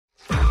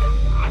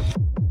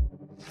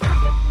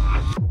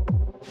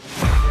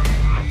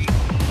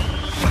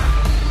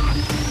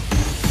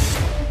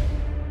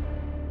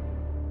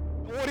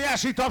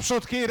Óriási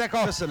tapsot kérek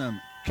a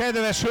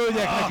kedves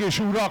hölgyeknek és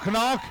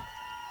uraknak.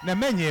 Nem,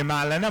 menjél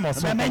már le, nem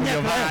azt mondtam, hogy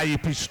a Vályi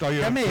Pista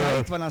jön. De miért? Föl.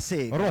 Itt van a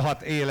szék.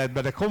 Rohadt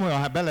életbe, de komolyan,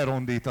 hát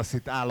belerondítasz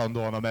itt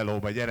állandóan a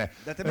melóba, gyere.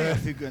 De te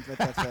miért függönt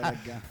vetted fel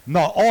reggel?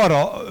 Na,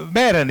 arra,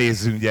 merre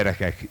nézzünk,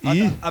 gyerekek?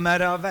 Így?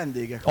 Amerre a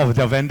vendégek.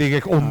 De a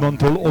vendégek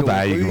onnantól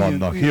odáig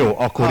vannak. Jó,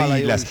 akkor Hála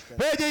így jó lesz. Isten.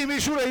 Hölgyeim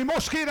és uraim,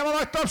 most kérem a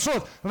nagy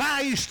tapsot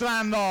Vályi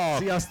Istvánnak!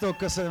 Sziasztok,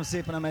 köszönöm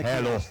szépen a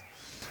meghívást. Hello!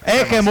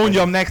 El kell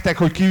mondjam nektek,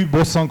 hogy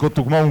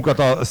kibosszankodtuk magunkat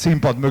a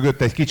színpad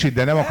mögött egy kicsit,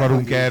 de nem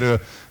akarunk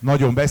erről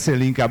nagyon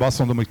beszélni, inkább azt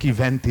mondom, hogy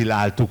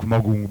kiventiláltuk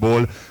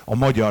magunkból a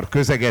magyar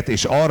közeget,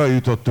 és arra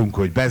jutottunk,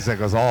 hogy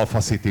bezzeg az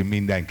AlfaCityn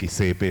mindenki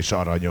szép és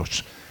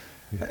aranyos.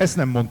 Ezt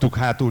nem mondtuk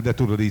hátul, de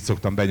tudod, így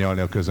szoktam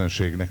benyalni a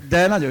közönségnek.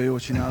 De nagyon jól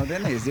csinálod, de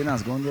nézd, én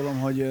azt gondolom,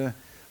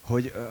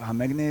 hogy ha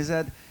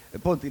megnézed,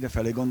 pont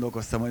idefelé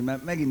gondolkoztam, hogy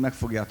megint meg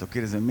fogjátok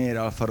kérdezni, hogy miért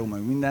Alfa Romeo,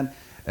 meg minden.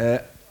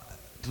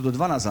 Tudod,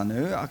 van az a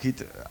nő,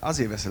 akit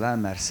azért veszel el,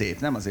 mert szép,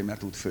 nem azért, mert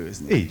tud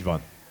főzni. Így van.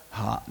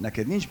 Ha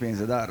neked nincs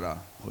pénzed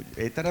arra, hogy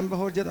étterembe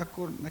hordjad,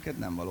 akkor neked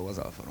nem való az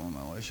Alfa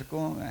Romeo, és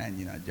akkor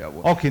ennyi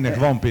nagyjából. Akinek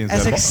van pénze.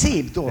 Ezek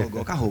szép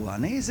dolgok, ahova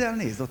nézel,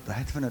 nézd, ott a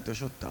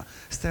 75-ös, ott a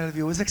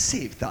Stelvio, ezek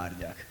szép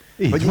tárgyak.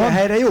 Így hogy van. ilyen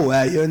helyre jó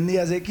eljönni,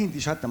 azért kint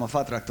is hattam a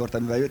fatraktort,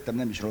 amivel jöttem,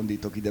 nem is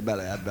rondítok ide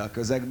bele ebbe a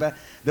közegbe,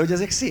 de hogy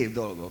ezek szép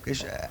dolgok,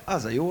 és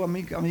az a jó,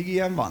 amíg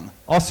ilyen van.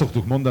 Azt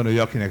szoktuk mondani, hogy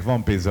akinek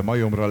van pénze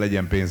majomra,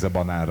 legyen pénze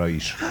banánra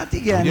is. Hát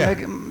igen, ugye?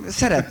 meg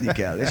szeretni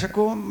kell, és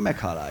akkor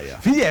meghálálja.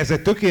 Figyelj, ez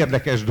egy tök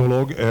érdekes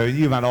dolog,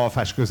 nyilván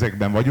alfás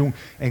közegben vagyunk,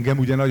 engem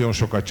ugye nagyon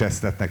sokat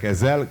csesztetnek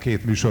ezzel,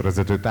 két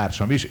műsorvezető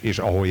társam is, és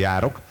ahol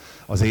járok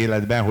az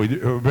életben,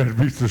 hogy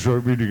biztos,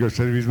 hogy mindig a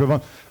szervizben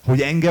van,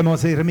 hogy engem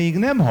azért még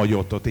nem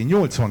hagyott ott. Én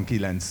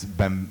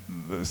 89-ben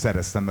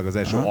szereztem meg az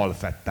első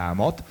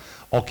alfettámat,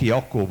 aki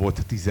akkor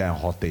volt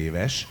 16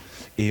 éves,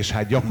 és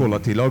hát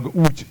gyakorlatilag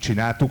úgy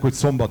csináltuk, hogy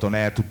szombaton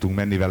el tudtunk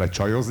menni vele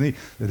csajozni,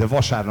 de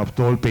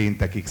vasárnaptól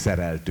péntekig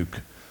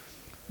szereltük.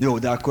 Jó,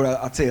 de akkor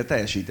a cél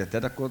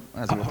teljesítetted, akkor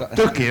ez volt a...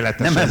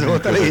 Tökéletesen. Nem ez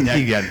volt a lényeg.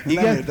 Igen, Nem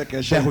igen, érdekel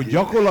de senki. hogy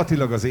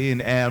gyakorlatilag az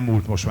én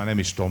elmúlt, most már nem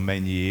is tudom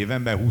mennyi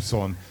évenben,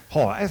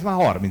 ez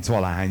már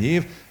 30-valahány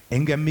év,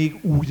 engem még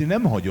úgy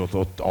nem hagyott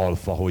ott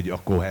alfa, hogy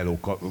akkor hello,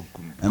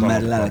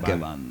 mert lelke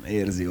van,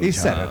 érzi, hogyha... És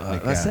szeretni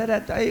kell. Ha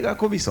szeret,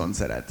 akkor viszont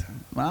szeret.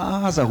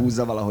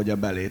 Hazahúzza valahogy a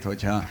belét,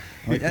 hogyha...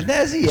 De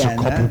ez ilyen. És a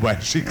kapuba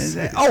esik.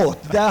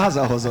 Ott, de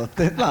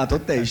hazahozott.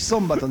 Látod, te is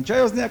szombaton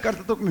csajozni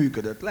akartatok,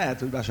 működött. Lehet,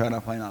 hogy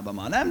vasárnap hajnalban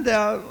már nem, de...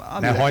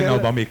 Ne,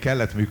 hajnalban még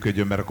kellett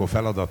működjön, mert akkor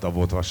feladata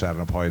volt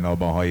vasárnap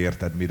hajnalban, ha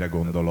érted, mire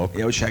gondolok.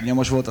 Jó,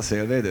 segnyomos volt a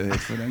szélvédő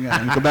hétfőn,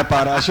 amikor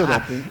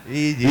bepárásodott.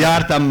 Így.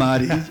 Jártam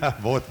már így.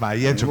 Volt már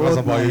ilyen, csak Volt az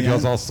a baj, hogy ilyen.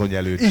 az asszony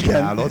előtt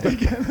csinálod.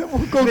 Igen.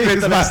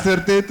 Konkrétan ez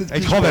történt.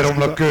 Egy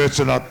haveromnak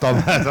kölcsön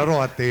adtam, hát a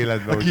rohadt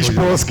életben. A kis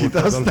polszkit,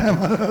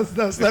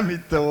 azt nem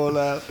hitte volna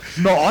el.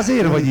 Na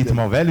azért vagy itt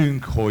ma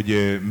velünk,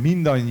 hogy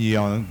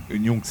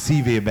mindannyiunk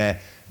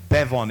szívébe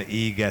be van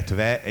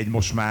égetve egy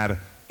most már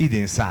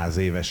idén 100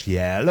 éves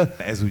jel.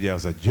 Ez ugye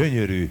az a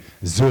gyönyörű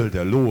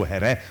zöld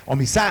lóhere,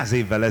 ami 100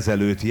 évvel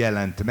ezelőtt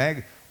jelent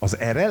meg az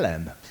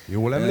Erelen.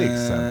 Jól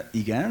emlékszem?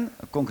 Igen,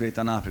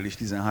 konkrétan április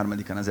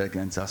 13-án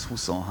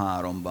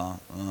 1923-ban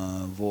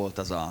volt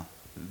az a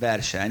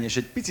verseny, és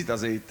egy picit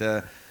azért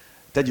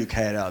tegyük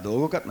helyre a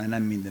dolgokat, mert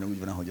nem minden úgy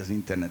van, ahogy az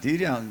internet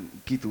írja.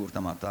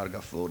 Kitúrtam a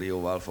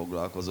Targa-Flórióval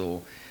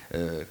foglalkozó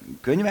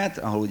könyvet,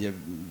 ahol ugye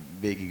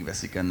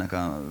végigveszik ennek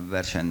a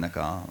versenynek,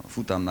 a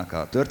futamnak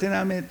a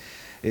történelmét,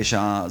 és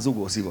a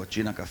Zugó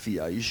Szivocsinak a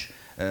fia is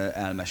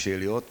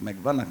elmeséli ott,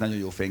 meg vannak nagyon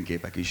jó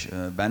fényképek is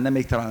benne,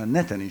 még talán a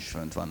neten is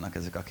fönt vannak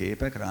ezek a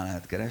képek, rá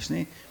lehet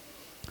keresni,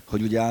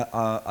 hogy ugye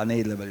a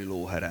négylevelű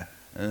lóhere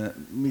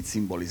mit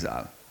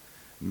szimbolizál.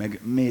 Meg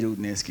miért úgy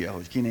néz ki,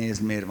 ahogy kinéz,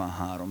 miért van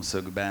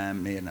háromszögben,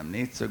 miért nem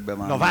négyszögben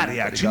van. Na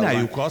várjál,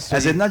 csináljuk azt,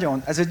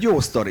 ez egy jó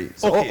sztori.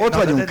 Szóval Okay, ott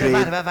vagyunk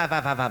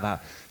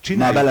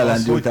már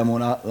belelendültem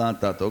volna,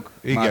 láttátok.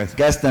 Igen. Már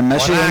kezdtem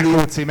mesélni. A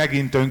Rákóczi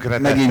megint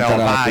tönkretette a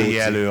Vályi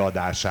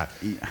előadását.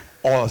 Igen.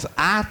 Az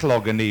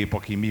átlag nép,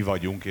 aki mi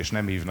vagyunk, és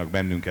nem hívnak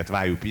bennünket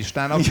Vályi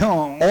Pistának,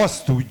 Ja.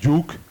 azt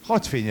tudjuk,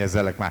 hadd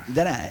fényezzelek már.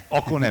 De ne.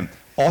 Akkor nem.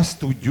 Azt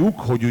tudjuk,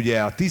 hogy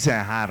ugye a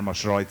 13-as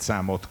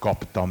rajtszámot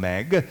kapta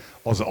meg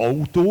az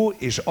autó,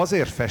 és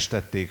azért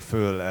festették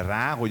föl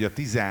rá, hogy a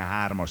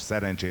 13-as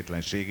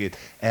szerencsétlenségét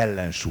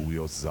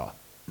ellensúlyozza.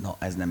 Na,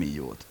 ez nem így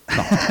volt.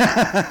 Na,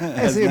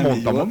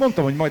 ezért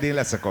mondtam, hogy majd én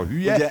leszek a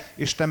hülye, ugye,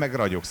 és te meg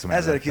ragyogsz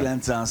mellettem.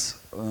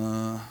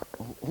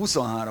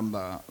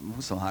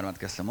 1923-at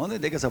kezdtem mondani,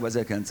 de igazából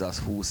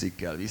 1920-ig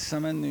kell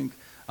visszamennünk,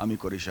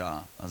 amikor is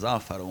az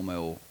Alfa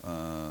Romeo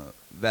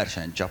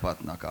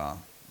versenycsapatnak a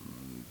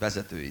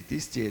vezetői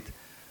tisztjét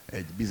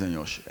egy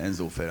bizonyos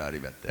Enzo Ferrari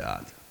vette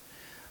át.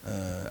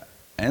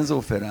 Enzo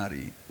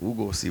Ferrari,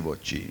 Ugo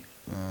Szivocsi,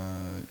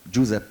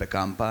 Giuseppe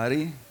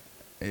Campari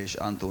és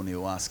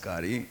Antonio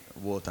Ascari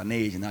volt a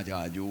 4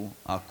 nagyágyú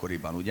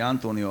akkoriban. Ugye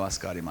Antonio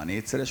Ascari már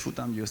 4-szeres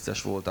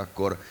futamgyőztes volt,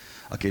 akkor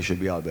a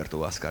későbbi Alberto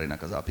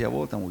Ascarinak az apja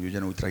volt, amúgy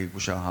ugyanúgy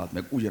tragikusan halt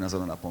meg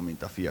ugyanazon a napon,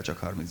 mint a fia, csak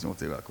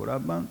 38 évvel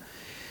korábban.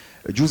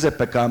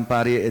 Giuseppe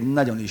Campari egy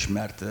nagyon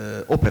ismert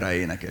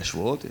operaénekes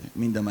volt,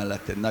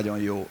 mindemellett egy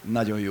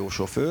nagyon jó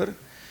sofőr.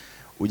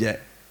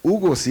 Ugye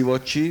Ugo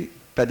Sivocsi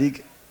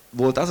pedig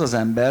volt az az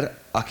ember,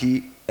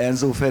 aki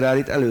Enzo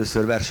Ferrarit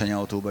először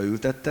versenyautóba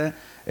ültette,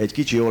 egy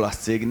kicsi olasz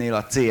cégnél,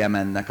 a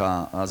CMN-nek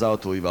az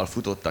autóival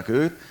futottak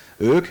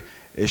ők,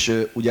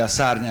 és ugye a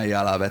szárnyai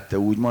alá vette,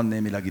 úgymond,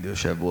 némileg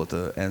idősebb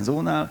volt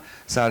Enzónál,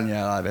 szárnyai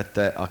alá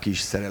vette a kis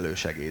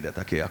szerelősegédet,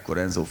 aki akkor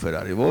Enzo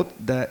Ferrari volt,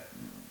 de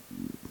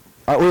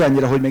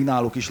olyannyira, hogy még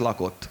náluk is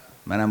lakott,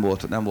 mert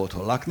nem volt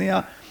hol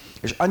laknia,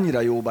 és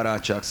annyira jó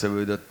barátság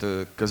szövődött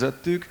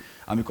közöttük,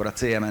 amikor a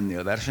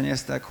CMN-nél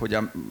versenyeztek, hogy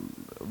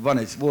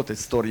volt egy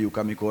sztoriuk,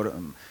 amikor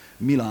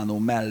Milánó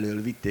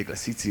mellől vitték le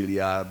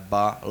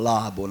Szicíliába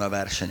lábon a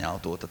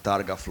versenyautót, a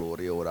Targa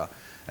Florio-ra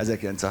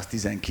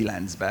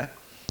 1919-ben,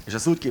 és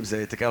azt úgy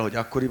képzeljétek el, hogy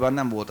akkoriban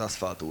nem volt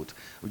aszfaltút.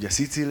 Ugye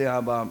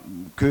Szicíliában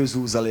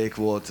kőzúzalék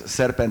volt,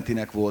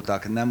 szerpentinek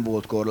voltak, nem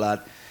volt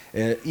korlát,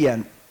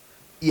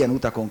 ilyen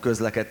utakon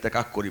közlekedtek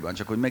akkoriban,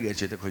 csak hogy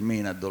megértsétek, hogy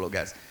milyen dolog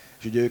ez.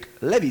 És ugye ők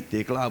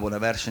levitték lábon a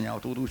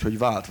versenyautót úgy, hogy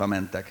váltva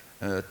mentek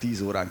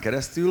 10 órán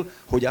keresztül,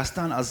 hogy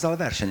aztán azzal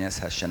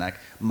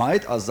versenyezhessenek.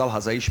 Majd azzal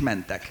haza is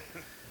mentek.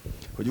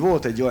 Hogy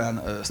volt egy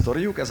olyan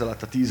sztoriuk ez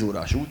alatt a 10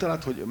 órás út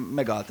alatt, hogy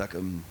megálltak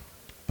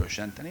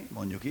pössenteni,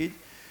 mondjuk így,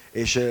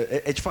 és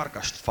egy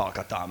farkast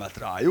támadt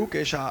rájuk,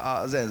 és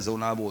az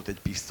Enzónál volt egy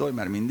pisztoly,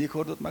 mert mindig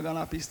hordott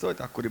magának a pisztolyt,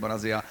 akkoriban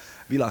azért a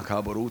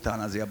világháború után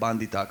azért a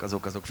banditák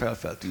azok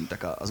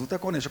feltűntek az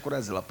utakon, és akkor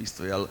ezzel a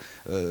pisztollyal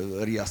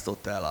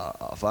riasztotta el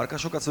a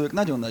farkasokat, szóval ők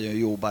nagyon-nagyon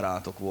jó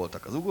barátok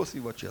voltak az Ugo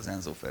Sivocsi, az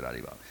Enzo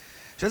Ferrarival.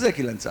 És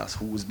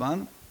 1920-ban,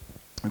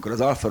 amikor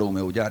az Alfa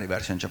Romeo gyári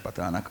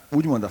versenycsapatának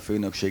úgymond a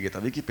főnökségét, a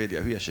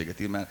Wikipédia hülyeséget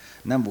ír, mert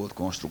nem volt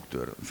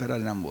konstruktőr,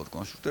 Ferrari nem volt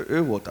konstruktőr,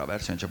 ő volt a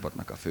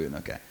versenycsapatnak a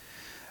főnöke.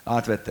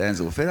 Átvette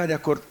Enzo Ferrari,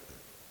 akkor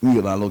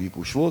nyilván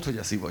logikus volt, hogy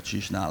a Sivocsi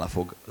is nála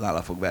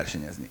fog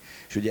versenyezni.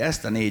 És ugye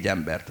ezt a 4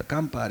 embert, a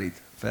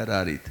Camparit,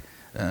 Ferrarit,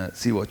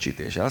 Sivocsit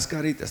és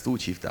Ascarit, ezt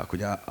úgy hívták,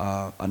 hogy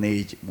a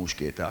 4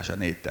 muskétás, a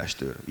 4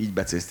 testőr. Így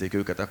becézték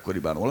őket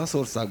akkoriban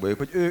Olaszországban,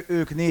 hogy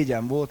ők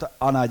 4-en volt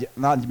a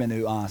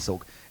nagymenő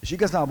ászok. És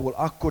igazából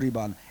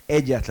akkoriban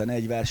egyetlen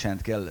egy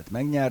versenyt kellett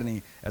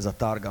megnyerni, ez a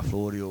Targa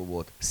Florio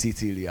volt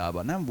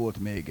Szicíliában. Nem volt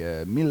még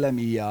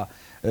Millemia,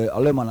 a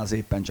Le Mans az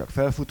éppen csak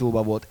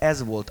felfutóba volt,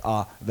 ez volt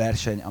a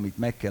verseny, amit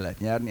meg kellett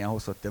nyerni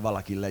ahhoz, hogy te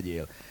valaki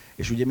legyél.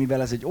 És ugye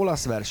mivel ez egy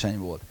olasz verseny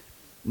volt,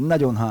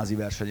 nagyon házi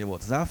versenye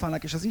volt az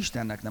Alfának, és az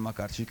Istennek nem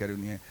akart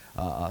sikerülni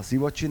a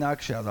Sivocsinak,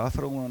 se az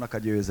Alfa Romeo-nak a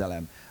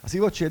győzelem. A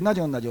Sivocsi egy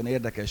nagyon-nagyon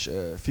érdekes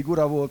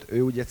figura volt,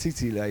 ő ugye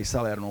szicíliai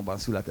Salernóban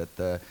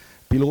született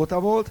pilóta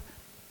volt,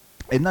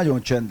 egy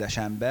nagyon csendes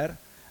ember,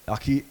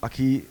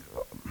 aki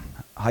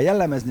ha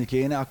jellemezni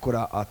kéne, akkor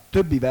a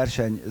többi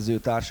versenyző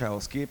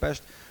társához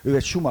képest ő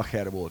egy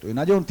Schumacher volt. Ő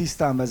nagyon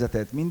tisztán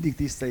vezetett, mindig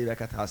tiszta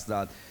éveket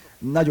használt,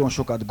 nagyon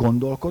sokat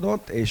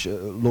gondolkodott, és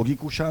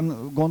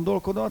logikusan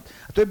gondolkodott.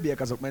 A többiek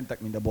azok mentek,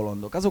 mint a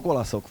bolondok. Azok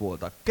olaszok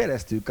voltak.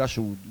 Keresztül,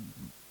 Kasú,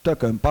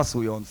 tökön,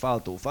 passzuljon,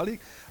 faltó, falig.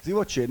 Az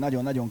Sivocsi egy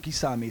nagyon-nagyon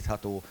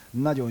kiszámítható,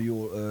 nagyon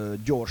jó,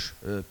 gyors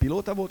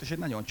pilóta volt, és egy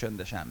nagyon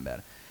csendes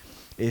ember.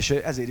 És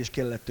ezért is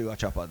kellett ő a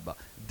csapatba.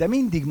 De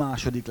mindig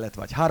második lett,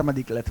 vagy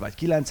harmadik lett, vagy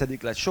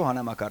 9. lett, soha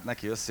nem akart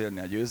neki összejönni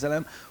a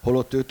győzelem,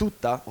 holott ő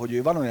tudta, hogy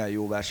ő van olyan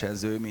jó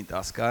versenyző, mint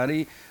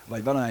Ascari,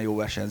 vagy van olyan jó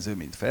versenyző,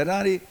 mint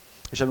Ferrari,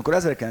 és amikor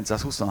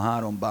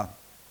 1923-ban,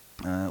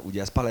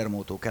 ugye ez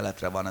Palermótól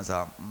keletre van, ez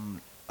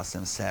azt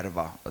hiszem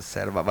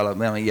Szerva,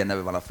 valami ilyen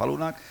neve van a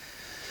falunak,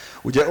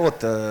 ugye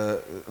ott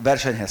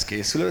versenyhez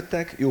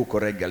készülődtek,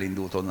 jókor reggel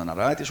indult onnan a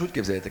rajt, és úgy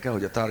képzeljétek el,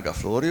 hogy a Targa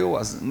Florio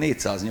az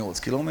 408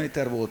 km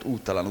volt,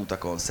 úttalan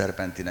utakon,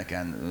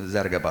 szerpentineken,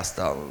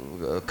 Zergebaszta,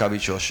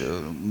 Kavicsos,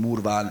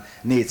 Murván,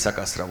 4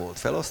 szakaszra volt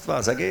felosztva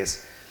az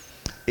egész.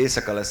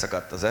 Éjszaka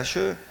leszakadt az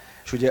eső,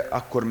 és ugye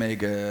akkor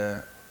még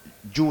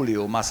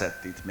Giulio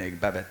Massettit még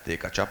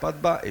bevették a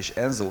csapatba, és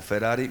Enzo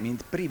Ferrari,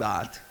 mint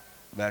privát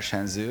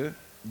versenyző,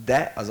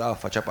 de az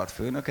Alfa csapat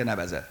főnöke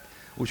nevezett.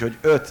 Úgyhogy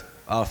 5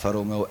 Alfa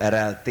Romeo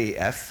RL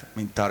TF,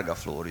 mint Targa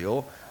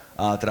Florio,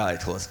 állt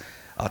rajthoz.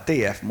 A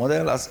TF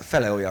modell az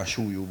fele olyan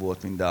súlyú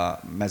volt, mint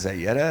a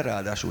mezei RL,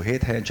 ráadásul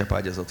 7 helyen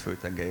csapágyazott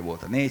főtengely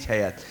volt a 4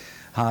 helyet,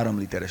 3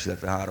 literes,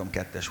 illetve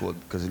 3.2-es volt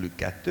közülük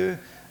 2.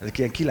 Ezek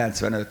ilyen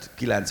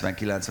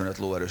 90-95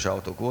 lóerős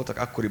autók voltak,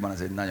 akkoriban ez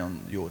egy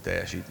nagyon jó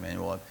teljesítmény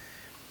volt.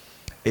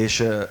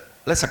 És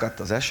leszakadt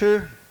az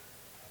eső,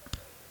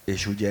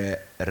 és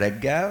ugye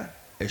reggel,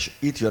 és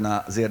itt jön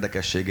az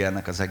érdekessége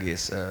ennek az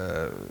egész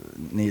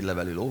 4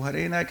 levelű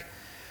lóherének.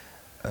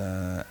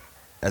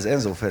 Ez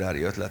Enzo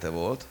Ferrari ötlete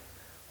volt,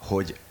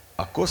 hogy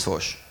a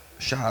koszos,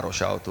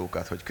 sáros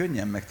autókat, hogy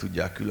könnyen meg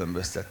tudják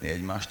különböztetni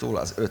egymástól,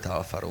 az 5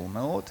 Alfa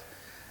Romeo-t,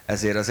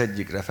 ezért az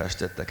egyikre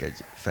festettek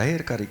egy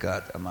fehér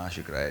karikát, a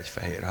másikra egy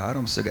fehér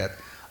háromszöget,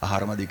 a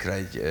harmadikra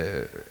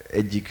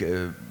egyik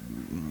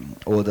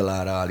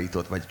oldalára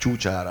állított, vagy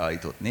csúcsára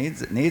állított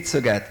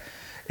négyszöget,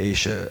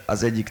 és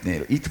az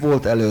egyiknél itt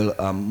volt elől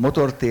a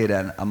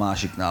motortéren, a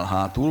másiknál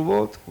hátul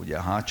volt, ugye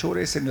a hátsó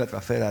részén, illetve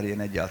a Ferrari-en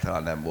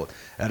egyáltalán nem volt.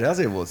 Erre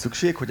azért volt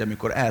szükség, hogy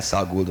amikor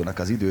elszáguldanak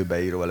az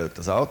időbeíró előtt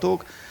az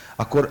autók,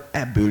 akkor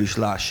ebből is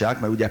lássák,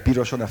 mert ugye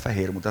piroson a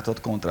fehér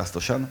mutatott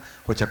kontrasztosan,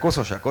 hogyha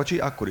koszos a kocsi,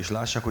 akkor is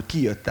lássák, hogy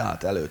ki jött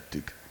át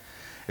előttük.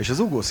 És az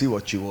Ugo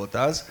Szivocsi volt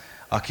az,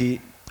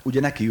 aki ugye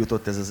neki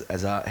jutott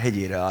ez a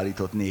hegyére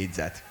állított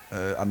négyzet,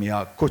 ami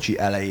a kocsi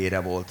elejére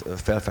volt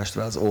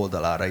felfestve az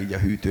oldalára, így a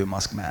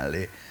hűtőmaszk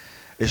mellé.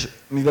 És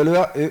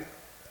mivel ő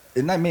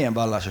nem mélyen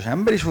vallásos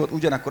ember is volt,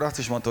 ugyanakkor azt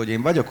is mondta, hogy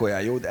én vagyok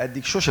olyan jó, de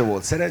eddig sose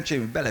volt szerencsém,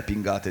 hogy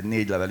belepingált egy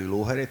 4 levelű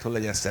lóherét, hogy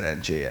legyen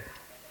szerencséje.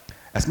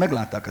 Ezt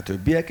meglátták a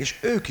többiek, és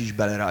ők is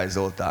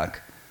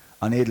belerajzolták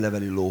a 4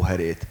 levelű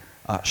lóherét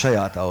a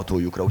saját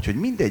autójukra, úgyhogy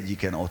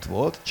mindegyiken ott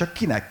volt, csak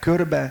kinek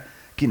körbe,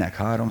 kinek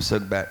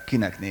háromszögbe,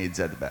 kinek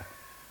négyzetbe.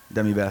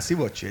 De mivel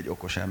Szivocsi egy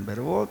okos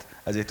ember volt,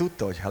 ezért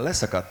tudta, hogy ha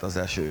leszakadt az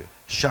eső,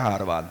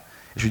 sár van,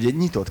 és ugye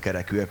nyitott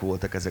kerekűek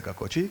voltak ezek a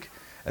kocsik,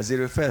 ezért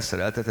ő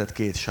felszereltetett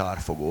 2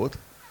 sárfogót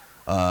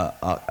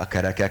a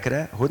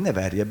kerekekre, hogy ne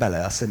verje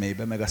bele a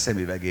szemébe, meg a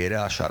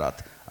szemüvegére a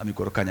sarat,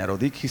 amikor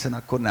kanyarodik, hiszen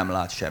akkor nem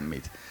lát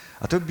semmit.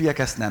 A többiek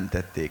ezt nem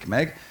tették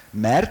meg,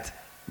 miért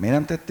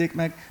nem tették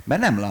meg?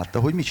 Mert nem látta,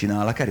 hogy mit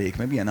csinál a kerék,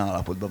 meg milyen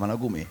állapotban van a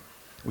gumi.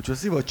 Úgyhogy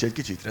Szivocsi egy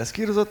kicsit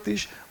reszkírozott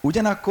is,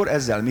 ugyanakkor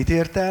ezzel mit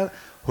ért el,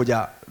 hogy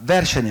a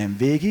versenyen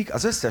végig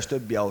az összes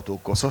többi autó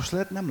koszos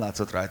lett, nem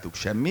látszott rajtuk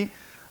semmi,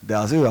 de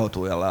az ő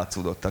autóján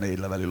látszódott a 4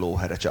 levelű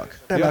lóhere csak.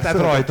 Ja, tehát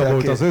rajta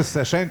volt az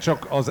összesen,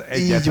 csak az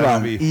egyetlen,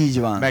 ami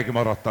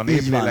megmaradt a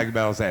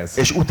néplélekbe, az ez.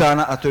 És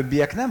utána a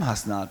többiek nem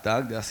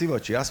használták, de a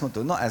Szivocsi azt mondta,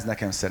 hogy na ez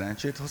nekem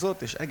szerencsét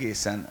hozott, és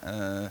egészen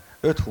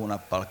 5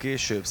 hónappal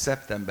később,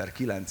 szeptember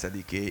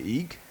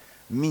 9-éig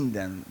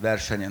minden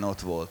versenyen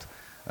ott volt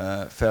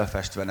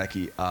felfestve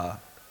neki a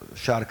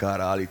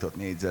sárkára állított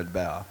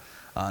négyzetbe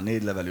a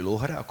 4 levelű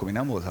lóhere, akkor még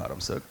nem volt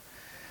háromszög.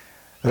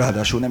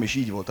 Ráadásul nem is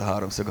így volt a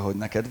háromszög, ahogy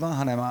neked van,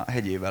 hanem a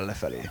hegyével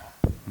lefelé.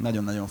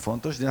 Nagyon-nagyon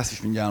fontos, de azt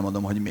is mindjárt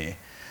elmondom, hogy mi.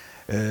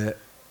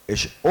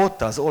 És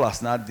ott az olasz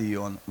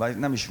nagydíjon, vagy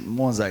nem is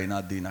monzai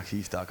nagydíjnak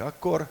hívták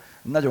akkor,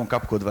 nagyon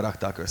kapkodva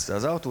rakták össze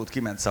az autót,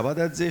 kiment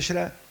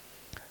szabadedzésre,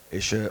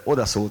 és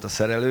odaszólt a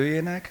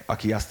szerelőjének,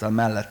 aki aztán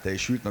mellette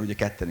is ült, mert ugye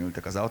ketten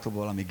ültek az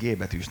autóból, ami G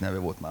betűs neve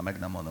volt, már meg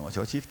nem mondom,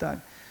 hogy hívták,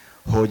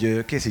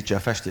 hogy készítse a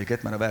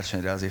festéket, mert a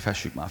versenyre azért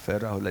fessük már fel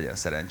rá, hogy legyen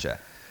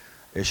szerencse.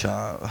 És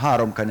a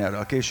 3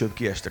 kanyarral később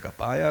kiestek a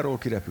pályáról,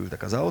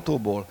 kirepültek az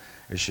autóból,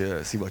 és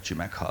Szivocsi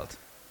meghalt.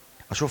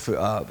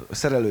 A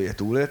szerelője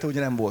túlélte, ugye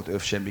nem volt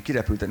öv semmi,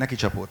 kirepültek, neki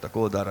csapódtak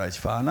oldalra egy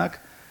fának,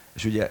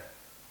 és ugye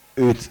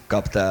őt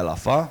kapta el a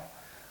fa,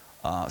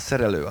 a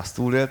szerelő azt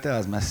túlélte,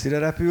 az messzire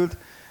repült,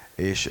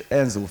 és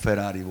Enzo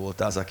Ferrari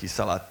volt az, aki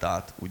szaladt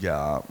át, ugye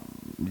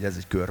ez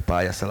egy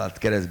körpálya, szaladt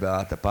keresztbe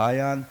állt a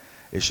pályán,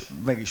 és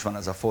meg is van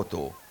ez a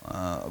fotó,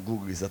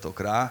 googlizatok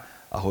rá,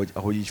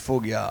 ahogy így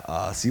fogja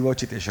a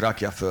Szivocsit, és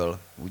rakja föl,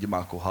 ugye már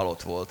akkor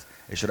halott volt,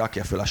 és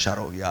rakja föl a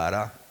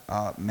sarokjára,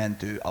 a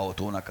mentő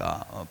autónak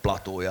a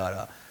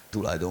platójára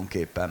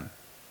tulajdonképpen.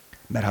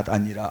 Mert hát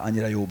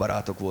annyira jó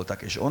barátok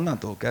voltak, és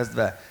onnantól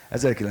kezdve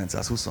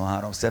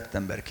 1923.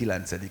 szeptember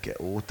 9-e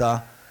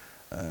óta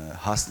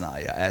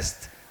használja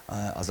ezt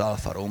az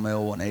Alfa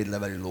Romeo 4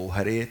 levelű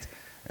lóherét,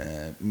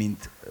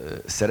 mint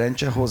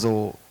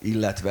szerencsehozó,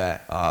 illetve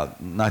a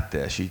nagy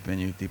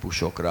teljesítményű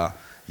típusokra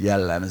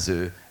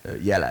jellemző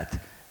jelet.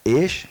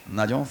 És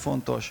nagyon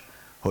fontos,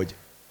 hogy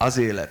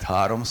azért lett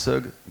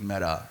háromszög,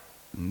 mert a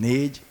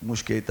 4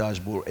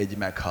 muskétásból egy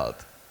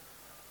meghalt.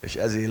 És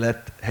ezért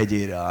lett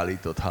hegyére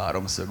állított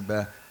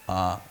háromszögbe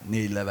a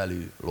 4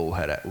 levelű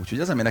lóhere. Úgyhogy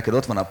az, ami neked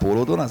ott van a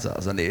pólódon,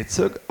 az a 4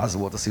 szög, az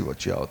volt a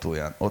Szivocsi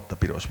autóján. Ott a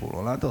piros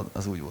pólón, látod?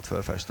 Az úgy volt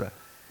felfestve.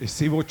 És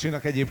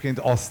Szivocsinak egyébként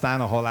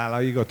aztán a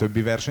haláláig a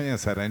többi versenyen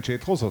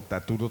szerencsét hozott?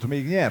 Tehát tudott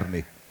még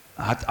nyerni?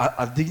 Hát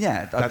addig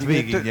nyert. Tehát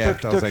végig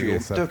nyerte az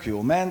egészet. Tök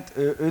jó ment.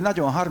 Ő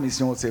nagyon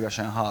 38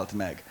 évesen halt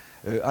meg.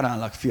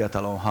 Aránylag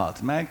fiatalon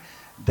halt meg.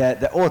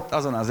 De ott,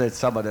 azon az egy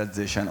szabad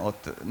edzésen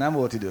ott nem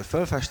volt idő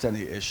felfesteni,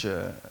 és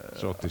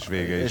ott is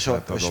vége is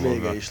lett a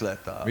dolognak. Is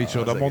lett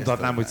Micsoda,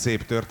 mondhatnám, hogy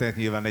szép történet,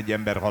 nyilván egy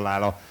ember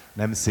halála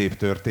nem szép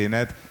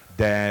történet,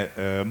 de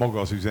maga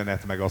az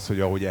üzenet, meg az, hogy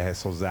ahogy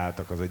ehhez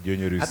hozzáálltak, az egy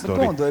gyönyörű sztori.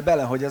 Hát gondolj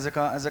bele, hogy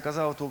ezek az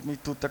autók mit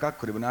tudtak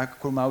akkoriban,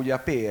 akkor már ugye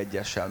a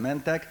P1-essel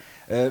mentek,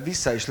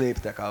 vissza is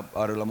léptek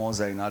arról a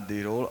monzai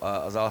nagydíjról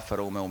az Alfa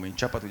Romeo mint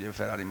csapat, ugye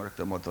Ferrari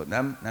rögtön mondta, hogy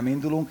nem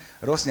indulunk.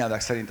 Rossz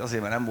nyelvek szerint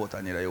azért, mert nem volt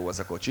annyira jó az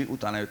a kocsi,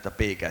 utána jött a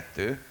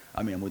P2,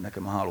 ami amúgy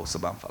nekem a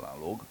hálószobán falán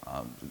lóg,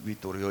 a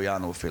Vittorio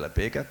Jánó féle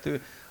P2,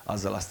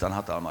 azzal aztán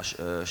hatalmas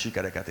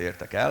sikereket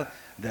értek el,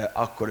 de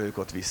akkor ők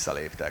ott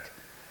visszaléptek.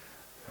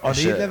 A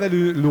 4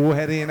 levelű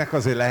lóherének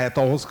azért lehet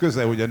ahhoz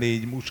köze, hogy a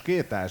 4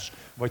 muskétás,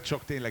 vagy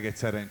csak tényleg egy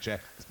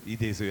szerencse,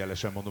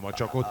 idézőjelesen mondom,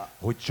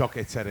 hogy csak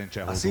egy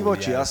szerencse. A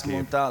Szivocsi azt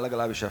mondta,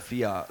 legalábbis a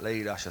fia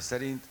leírása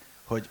szerint,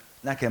 hogy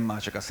nekem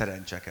már csak a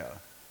szerencse kell.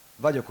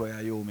 Vagyok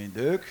olyan jó, mint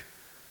ők,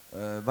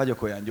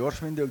 vagyok olyan gyors,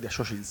 mint ők, de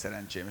sosincs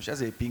szerencsém. És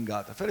ezért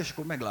pingálta fel, és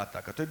akkor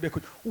meglátták a többiek,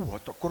 hogy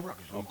hát akkor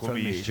rakjuk fel mi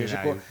is.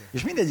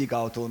 És mindegyik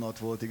autón ott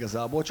volt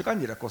igazából, csak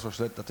annyira koszos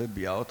lett a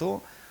többi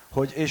autó,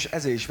 és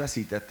ezért is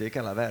veszítették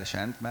el a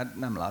versenyt, mert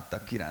nem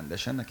látták ki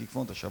rendesen. Nekik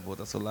fontosabb volt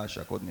az, hogy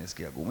lássák, hogy néz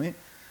ki a gumi,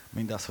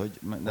 mint az,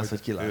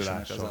 hogy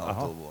kilássanak az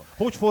autóból.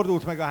 Hogy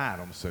fordult meg a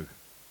háromszög?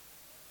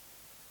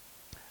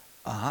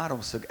 A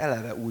háromszög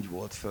eleve úgy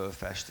volt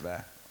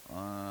fölfestve,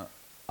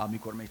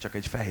 amikor még csak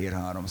egy fehér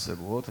háromszög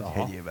volt,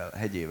 hogy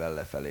hegyével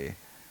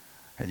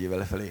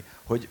lefelé.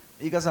 Hogy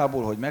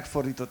igazából, hogy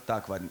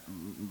megfordították,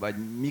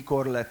 vagy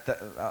mikor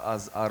lett,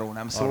 arról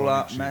nem szól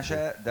a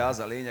mese, de az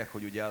a lényeg,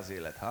 hogy ugye az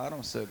élet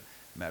háromszög,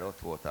 mert ott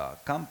volt a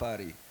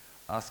Campari,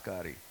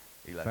 Ascari,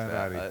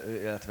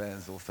 illetve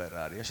Enzo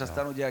Ferrari. És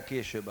aztán ugye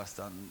később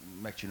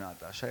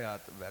megcsinálta a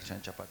saját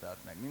versenycsapatát,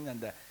 meg minden,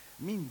 de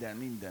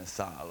minden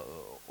szál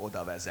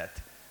oda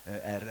vezet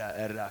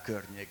erre a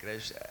környékre.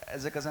 És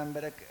ezek az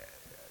emberek,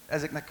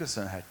 ezeknek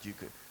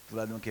köszönhetjük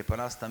tulajdonképpen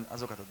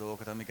azokat a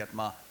dolgokat, amiket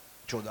ma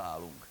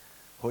csodálunk.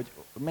 Hogy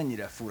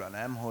mennyire fura,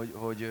 nem?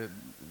 Hogy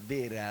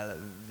vérrel,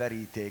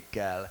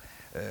 verítékkel,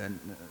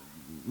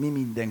 mi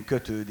minden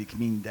kötődik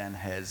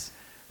mindenhez.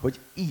 Hogy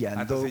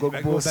ilyen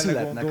dolgokból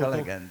születnek a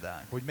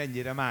legendák. Hogy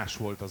mennyire más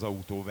volt az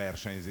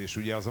autóversenyzés.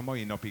 Ugye az a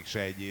mai napig se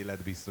egy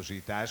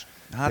életbiztosítás.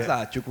 Hát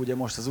látjuk, ugye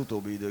most az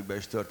utóbbi időkben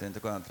is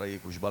történtek olyan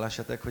tragikus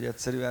balesetek, hogy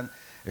egyszerűen,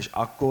 és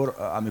akkor,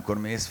 amikor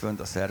mész fönt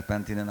a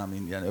szerpentinen,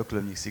 amin ilyen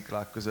öklömnyi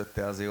sziklák között,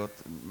 te azért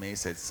ott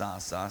mész egy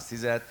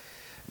 100-110-et,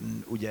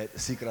 ugye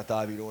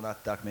szikratávírón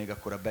adták még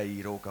akkor a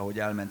beírók, ahogy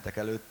elmentek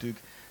előttük,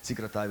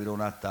 szikratávírón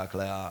adták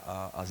le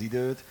az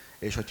időt,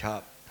 és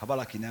hogyha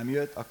valaki nem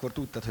jött, akkor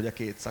tudtad, hogy a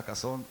két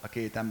szakaszon, a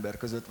két ember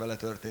között vele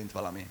történt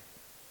valami.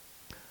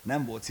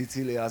 Nem volt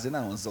Szicília, azért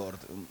nagyon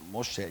zord,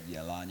 most se egy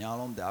ilyen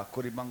lányálom, de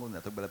akkoriban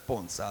gondoljatok bele,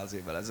 pont 100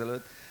 évvel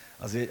ezelőtt,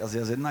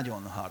 azért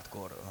nagyon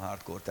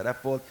hardcore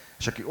terep volt,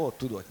 és aki ott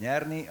tudott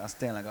nyerni, az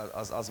tényleg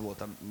az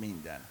volt a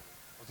minden.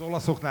 Az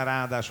olaszoknál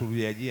ráadásul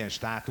ugye egy ilyen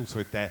státusz,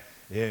 hogy te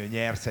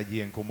nyersz egy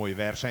ilyen komoly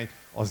versenyt,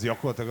 az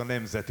gyakorlatilag a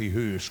nemzeti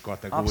hős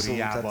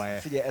kategóriába Abszolút,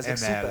 hát figyelj, ezek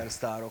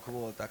szupersztárok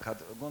voltak.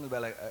 Hát gondolj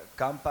bele,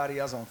 Campari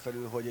azon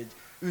felül, hogy egy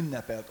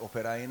ünnepelt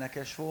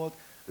operaénekes volt,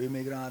 ő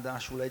még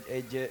ráadásul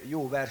egy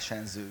jó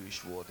versenyző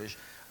is volt.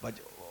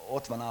 Vagy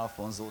ott van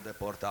Alfonso de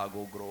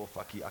Portago gróf,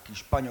 aki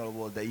spanyol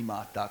volt, de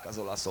imádták az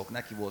olaszok.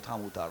 Neki volt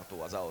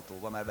hamutartó az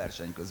autóban, mert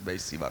verseny közben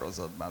is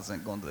szivarozott. Már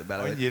gondolj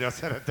bele. Annyira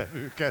szeretem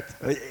őket.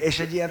 És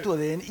egy ilyen, tudod,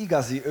 én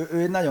igazi,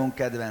 ő nagyon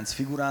kedvenc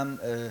figurám,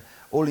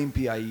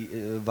 olimpiai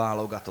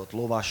válogatott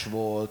lovas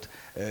volt,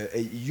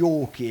 egy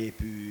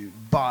jóképű,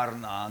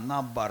 barna,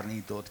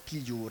 napbarnított,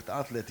 kigyúrt,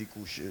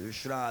 atletikus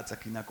srác,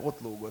 akinek ott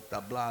lógott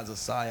a bláz a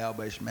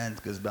szájába, és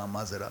ment közben a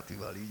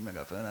Maseratival, így meg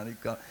a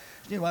Ferrarikkal,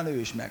 és nyilván ő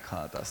is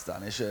meghalt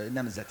aztán, és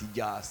nemzeti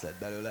gyász lett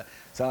belőle.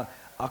 Szóval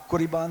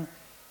akkoriban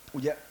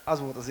ugye az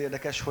volt az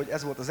érdekes, hogy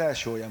ez volt az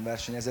első olyan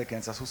verseny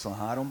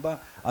 1923-ban,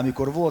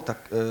 amikor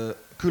voltak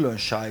külön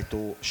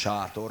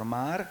sajtósátor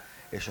már,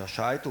 és a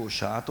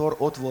sajtósátor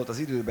ott volt az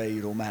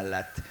időbeíró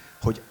mellett,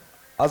 hogy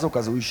azok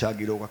az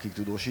újságírók, akik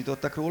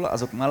tudósítottak róla,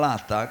 azok már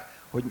látták,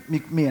 hogy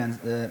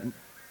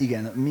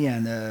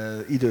milyen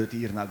időt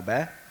írnak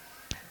be,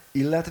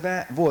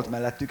 illetve volt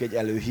mellettük egy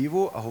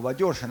előhívó, ahova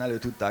gyorsan elő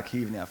tudták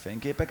hívni a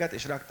fényképeket,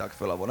 és rakták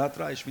fel a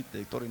vonatra, és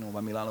vitték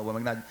Torinóba, Milánóba,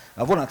 meg nagy.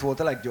 A vonat volt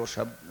a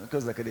leggyorsabb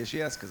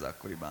közlekedési eszköz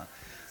akkoriban.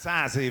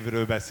 100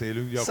 évről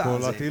beszélünk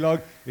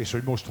gyakorlatilag, és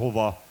hogy most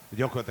hova,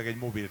 gyakorlatilag egy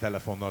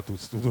mobiltelefonnal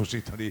tudsz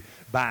tudósítani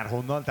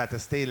bárhonnan, tehát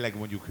ez tényleg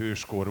mondjuk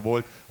hőskor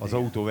volt, az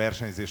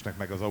autóversenyzésnek,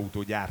 meg az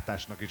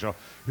autógyártásnak is a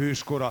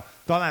hőskora.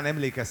 Talán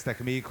emlékeztek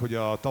még, hogy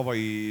a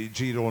tavalyi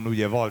Giron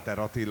ugye Walter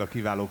Attila,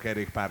 kiváló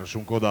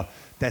kerékpárosunk oda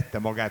tette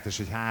magát, és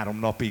egy 3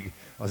 napig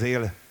az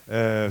él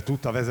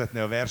tudta vezetni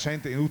a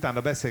versenyt. Én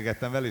utána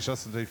beszélgettem vele, és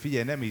azt mondta, hogy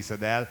figyelj, nem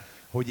hiszed el,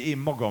 hogy én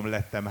magam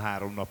lettem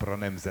 3 napra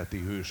nemzeti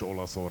hős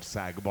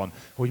Olaszországban.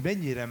 Hogy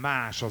mennyire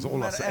más az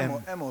olasz...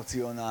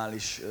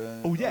 Emocionális...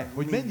 Ugye?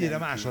 Hogy mennyire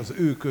más az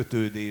ő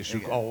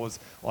kötődésük ahhoz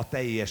a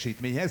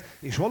teljesítményhez,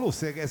 és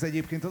valószínűleg ez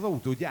egyébként az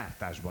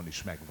autógyártásban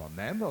is megvan,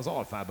 nem? Az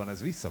Alfában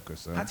ez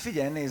visszaköszön. Hát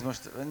figyelj, nézd,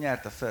 most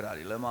nyert a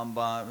Ferrari Le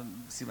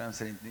Mansban, szívem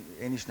szerint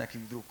én is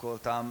nekik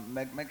drukkoltam,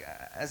 meg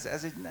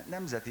ez egy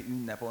nemzeti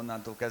ünnep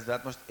onnantól kezdve.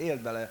 Hát most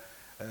éld bele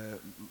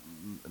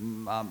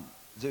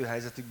az ő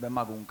helyzetükben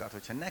magunkat,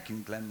 hogyha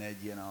nekünk lenne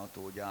egy ilyen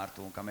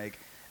autógyártónk,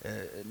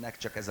 amelyiknek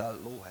csak ez a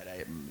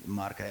lóhely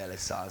márkája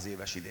lesz 100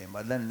 éves idén,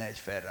 vagy lenne egy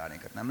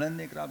Ferrari-nkat, nem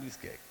lennék rá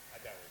büszkék?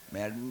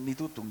 Mert mi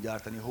tudtunk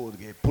gyártani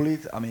hódgép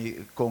pulit,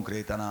 ami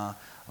konkrétan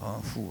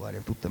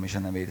tudtam is a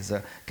nevét, ez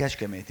a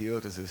kecskeméti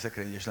öltöző,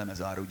 szekrény és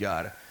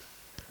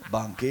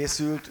lemezárugyárban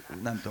készült,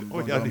 nem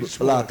tudom,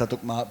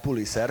 láttatok már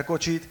puli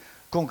szerkocsit,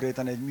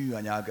 konkrétan egy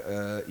műanyag,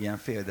 ilyen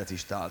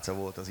féldecis tálca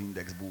volt az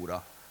Index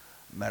búra.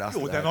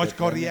 Jó, de nagy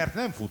karriert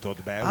nem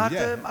futott be, hát,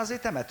 ugye?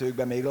 Azért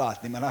temetőkben még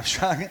látni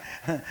manapság,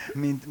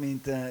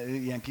 mint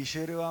ilyen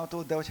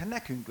kísérőautót, de hogyha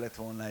nekünk lett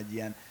volna egy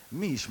ilyen,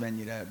 mi is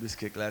mennyire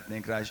büszkék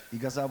lehetnénk rá, és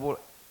igazából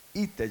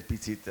itt egy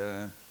picit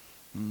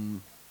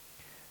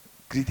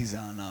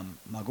kritizálnám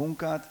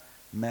magunkat,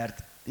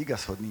 mert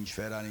igaz, hogy nincs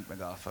Ferrari-nk,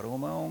 meg Alfa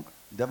Romeo-nk,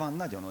 de van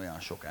nagyon olyan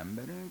sok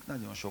emberünk,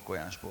 nagyon sok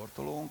olyan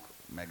sportolónk,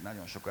 meg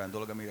nagyon sok olyan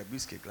dolog, amire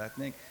büszkék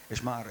lehetnénk,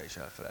 és márra is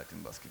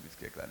elfelejtünk, baszki,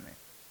 büszkék lenni.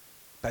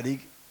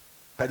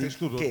 Pedig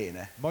tudod,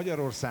 kéne.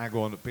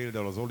 Magyarországon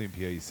például az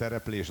olimpiai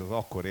szereplés az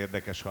akkor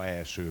érdekes, ha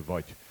első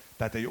vagy.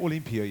 Tehát egy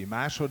olimpiai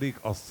második,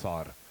 az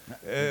szar.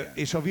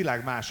 És a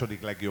világ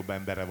második legjobb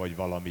embere vagy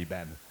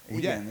valamiben. Ugye?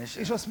 Igen,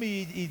 és azt mi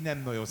így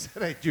nem nagyon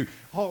szeretjük.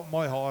 Ha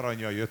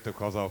aranyjal jöttök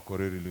haza, akkor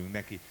örülünk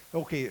neki.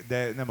 Oké,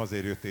 de nem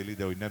azért jöttél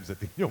ide, hogy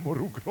nemzeti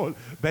nyomorunkról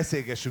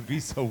beszélgessünk,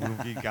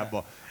 visszaugrunk inkább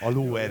a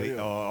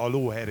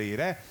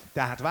lóherére.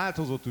 Tehát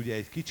változott ugye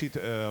egy kicsit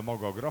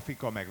maga a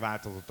grafika, meg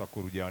változott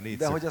akkor ugye a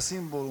De hogy a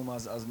szimbólum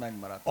az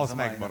megmaradt. Az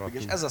megmaradt.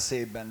 És ez a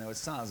szép benne, hogy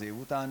 100 év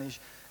után is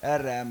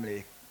erre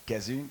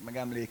emlékezünk, meg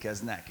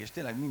emlékeznek. És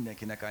tényleg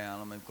mindenkinek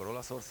ajánlom, amikor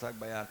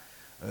Olaszországba jár,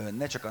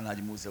 ne csak a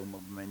nagy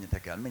múzeumokba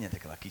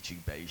menjetek el a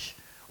kicsikbe is.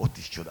 Ott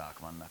is csodák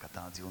vannak, a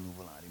Tazio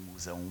Nuvolari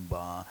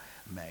múzeumban,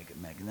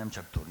 meg nem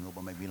csak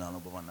Torinóban, meg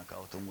Milánóban vannak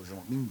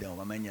autómúzeumok,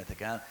 mindenhova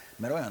menjetek el,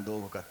 mert olyan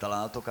dolgokat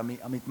találtok,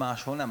 amit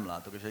máshol nem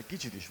látok. És egy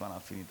kicsit is van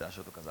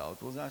affinitásotok az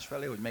autózás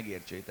felé, hogy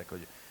megértsétek,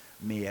 hogy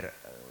miért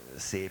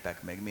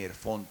szépek, meg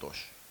miért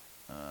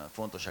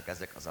fontosak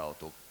ezek az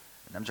autók.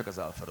 Nem csak az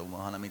Alfa Romeo,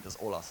 hanem mint az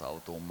olasz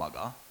autó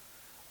maga,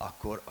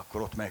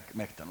 akkor ott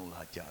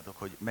megtanulhatjátok,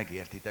 hogy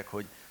megértitek,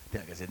 hogy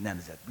tényleg ez egy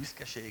nemzet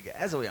büszkesége.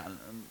 Ez olyan,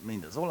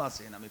 mint az olasz,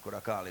 én amikor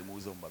a Káli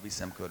Múzeumban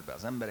viszem körbe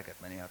az embereket,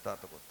 mert néha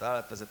tartok ott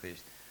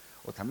állatvezetést,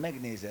 ott ha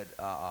megnézed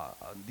a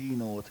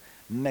dinót,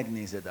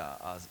 megnézed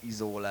az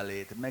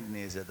izólelét,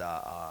 megnézed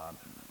a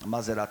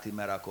Maserati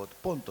merakot,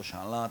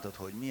 pontosan látod,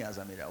 hogy mi az,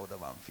 amire oda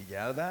van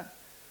figyelve,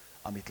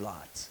 amit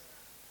látsz.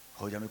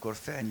 Hogy amikor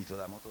felnyitod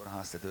a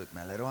motorháztetőt,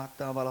 mert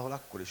lerohadtál valahol,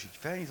 akkor is így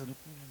felnyitod,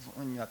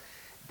 mondjad,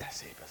 de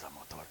szép ez a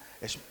motor.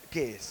 És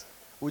kész.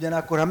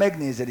 Ugyanakkor, ha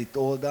megnézed itt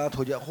oldalt,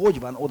 hogy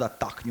van oda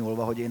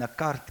taknyolva, hogy én a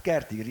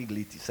kerti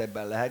riglit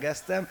szebben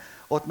lehegeztem,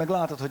 ott meg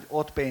látod, hogy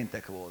ott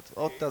péntek volt.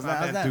 Ott az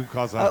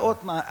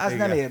ott már az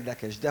nem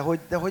érdekes, de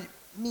hogy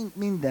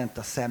mindent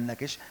a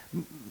szemnek, és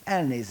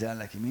elnézel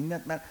neki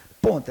mindent, mert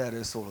pont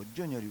erről szól, hogy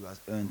gyönyörű az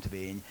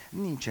öntvény,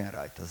 nincsen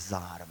rajta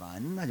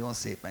zárvány, nagyon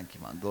szépen ki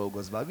van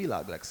dolgozva, a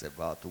világ legszebb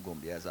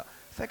váltógombja, ez a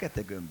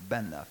fekete gömb,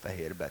 benne a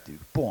fehér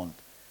betűk, pont.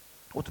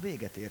 Ott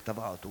véget ért a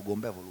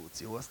váltógomb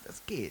evolúció,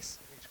 ez kész.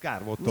 És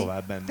kár volt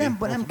tovább menni.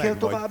 Nem kell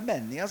tovább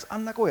menni,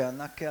 annak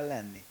olyannak kell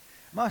lenni.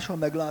 Máshol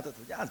meglátod,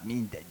 hogy az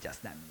mindegy,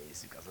 azt nem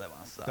nézzük, az le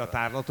van szarva. Te a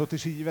tárlatot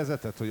is így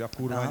vezetett, hogy a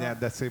kurva anyád,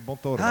 de szép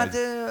motor hát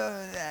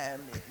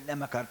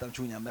nem akartam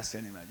csúnyán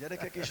beszélni, mert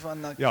gyerekek is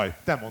vannak. Jaj,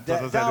 te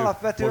mondtad az de előbb.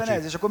 Alapvetően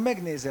ez, és akkor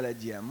megnézel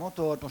egy ilyen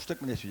motort, most tök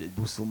mindegy, hogy egy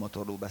buszú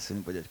motorról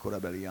beszélünk, vagy egy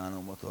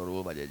Corabelliano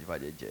motorról, vagy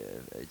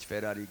egy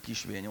Ferrari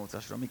kis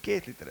V8-asról, ami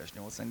 2 literes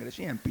 8 hengeres,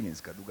 ilyen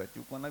pilinszka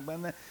dugattyúk vannak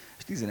benne,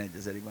 és 11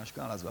 000-ig van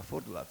skálázva a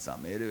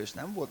fordulatszámmérő, és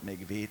nem volt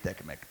még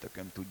vétek, meg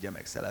tököm tudja,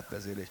 meg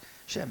szelepvezélés,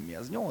 semmi,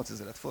 az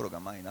 8000-et forog a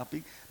mai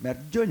napig,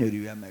 mert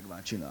gyönyörűen meg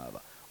van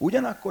csinálva.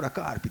 Ugyanakkor a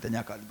kárpit a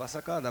nyakadba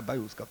szakad, a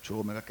bajusz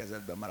kapcsoló meg a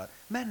kezedben marad,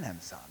 mert nem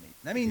számít.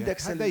 Nem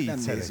indexelünk, nem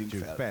nézünk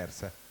fel.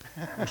 Persze.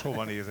 Most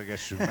hova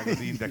nézegessünk, meg az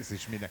index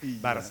is minek,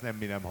 bár azt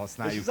mi nem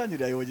használjuk. És ez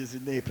annyira jó, hogy ez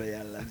egy népre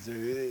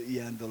jellemző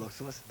ilyen dolog.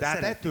 Szóval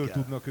tehát ettől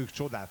tudnak ők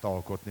csodát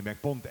alkotni, meg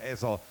pont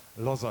ez a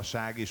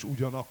lazaság, és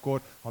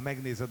ugyanakkor, ha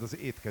megnézed az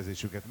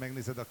étkezésüket,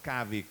 megnézed a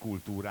kávé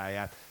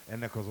kultúráját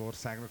ennek az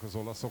országnak, az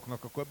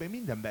olaszoknak, akkor ebben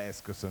minden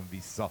beeszköszön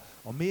vissza.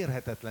 A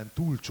mérhetetlen,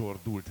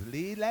 túlcsordult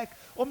lélek,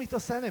 amit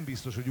aztán nem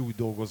biztos, hogy úgy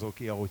dolgozol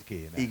ki, ahogy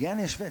kéne. Igen,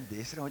 és vedd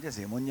észre, hogy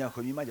ezért mondják,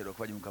 hogy mi magyarok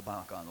vagyunk a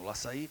Balkán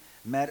olaszai,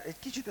 mert egy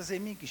kicsit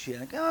azért mink is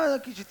ilyenek,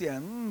 kicsit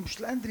ilyen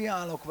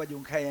slendriánok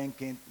vagyunk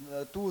helyenként,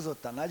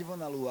 túlzottan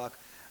nagyvonalúak,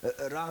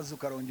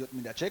 rázzuk a rongyot,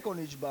 mint a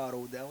Csekonics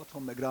báró, de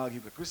otthon meg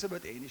rágjuk a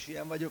küszöböt, én is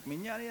ilyen vagyok,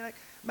 mindjárt ilyenek,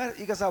 mert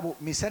igazából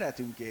mi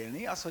szeretünk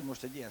élni, az, hogy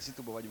most egy ilyen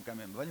szituban vagyunk,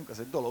 amilyenben vagyunk, az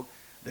egy dolog,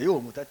 de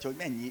jól mutatja,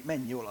 hogy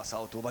mennyi olasz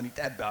autó van itt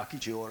ebbe a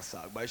kicsi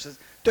országban, és ez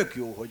tök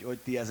jó, hogy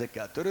ti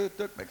ezekkel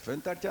törődtök, meg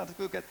fenntartjátok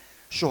őket,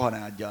 soha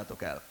ne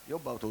adjátok el.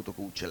 Jobb autótok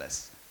úgyse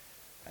lesz.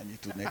 Ennyit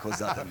tudnék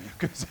hozzátenni.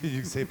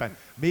 Köszönjük szépen.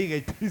 Még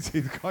egy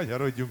picit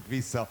kanyarodjunk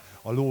vissza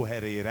a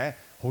lóherére,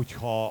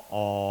 hogyha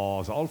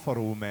az Alfa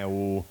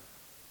Romeo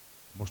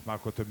most már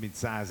akkor több mint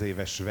 100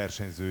 éves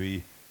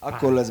versenyzői.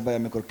 Akkor lesz baj,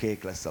 amikor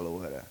kék lesz a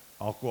lóhere.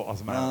 Akkor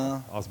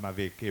az már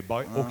végképp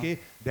baj.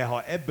 Oké, de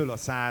ha ebből a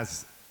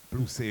 100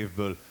 plusz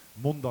évből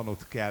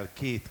mondanod kell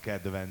 2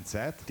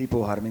 kedvencet.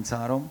 Tipo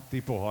 33.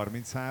 Tipo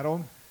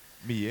 33.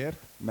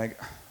 Miért?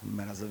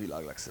 Mert az a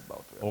világ legszebb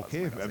autója.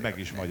 Oké, meg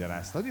is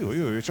magyaráztad.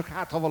 Jó, csak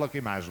hát ha valaki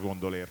más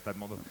gondol, érted?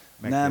 Mondod,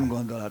 nem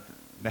gondolhat.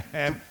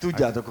 Nem.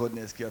 Tudjátok, hogy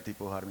néz ki a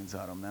Tipo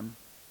 33, nem?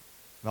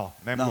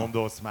 Nem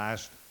gondolsz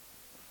mást.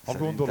 Ha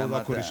gondolod,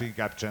 akkor is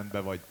inkább csendbe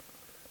vagy.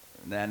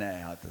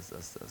 Hát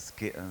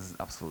ez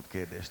abszolút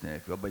kérdés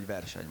nélkül. Abban egy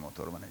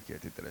versenymotor van, egy 2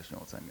 literes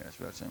 8 hengeres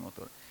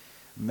versenymotor.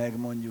 Meg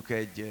mondjuk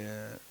egy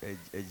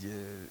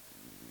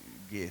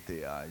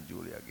GTA, egy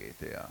Giulia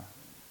GTA.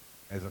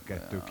 Ez a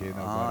kettő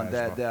kéne a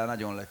de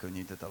nagyon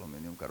lekönnyített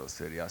alumínium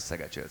karosszéria,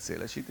 szegecselt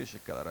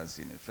szélesítésekkel,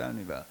 aranyszínű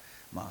felmivel,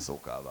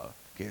 mászókával,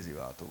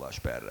 kéziváltóval,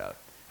 sperrel,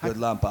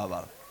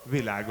 lámpával.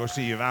 Világos,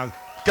 nyilván.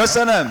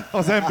 Köszönöm!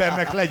 Az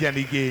embernek legyen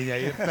igénye,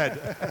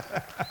 érted?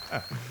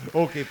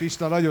 Oké,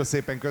 Pista, nagyon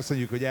szépen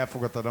köszönjük, hogy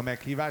elfogadtad a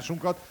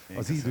meghívásunkat.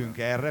 Az időnk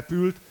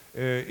elrepült,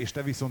 és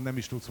te viszont nem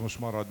is tudsz most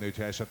maradni,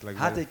 hogyha esetleg...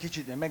 Hát egy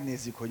kicsit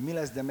megnézzük, hogy mi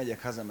lesz, de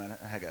megyek haza,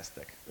 mert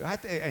hegeztek.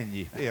 Hát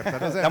ennyi,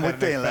 érted? Az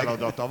embernek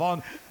feladata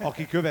van.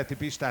 Aki követi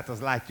Pistát, az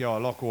látja a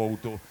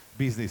lakóautó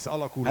biznisz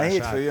alakulását.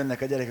 Hát hétfőn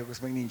jönnek a gyerekek,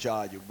 azt meg nincs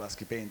ágyuk,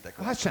 baszki, péntek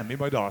van. Hát semmi,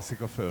 majd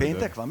alszik a földön.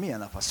 Péntek van? Milyen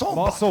nap?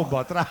 Szombat? Ma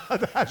szombat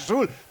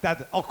ráadásul.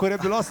 Tehát akkor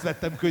ebből azt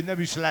vettem ki, hogy nem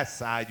is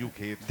lesz ágyuk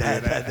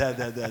hétfőre.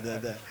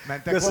 De.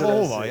 Mentek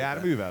valahova?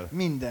 Járművel?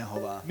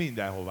 Mindenhová.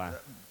 Mindenhová.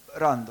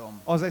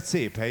 Random. Az egy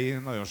szép hely,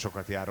 én nagyon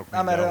sokat járok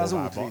mindenhovába.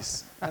 mindenhovába. Erre az út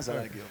visz. Ez a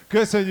legjobb.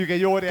 Köszönjük,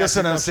 egy óriási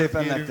Köszönöm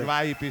szépen nektek.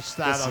 Vályi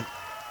Pistának,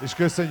 és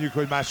köszönjük,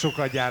 hogy már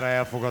sokadjára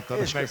elfogadtad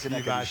a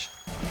meghívást.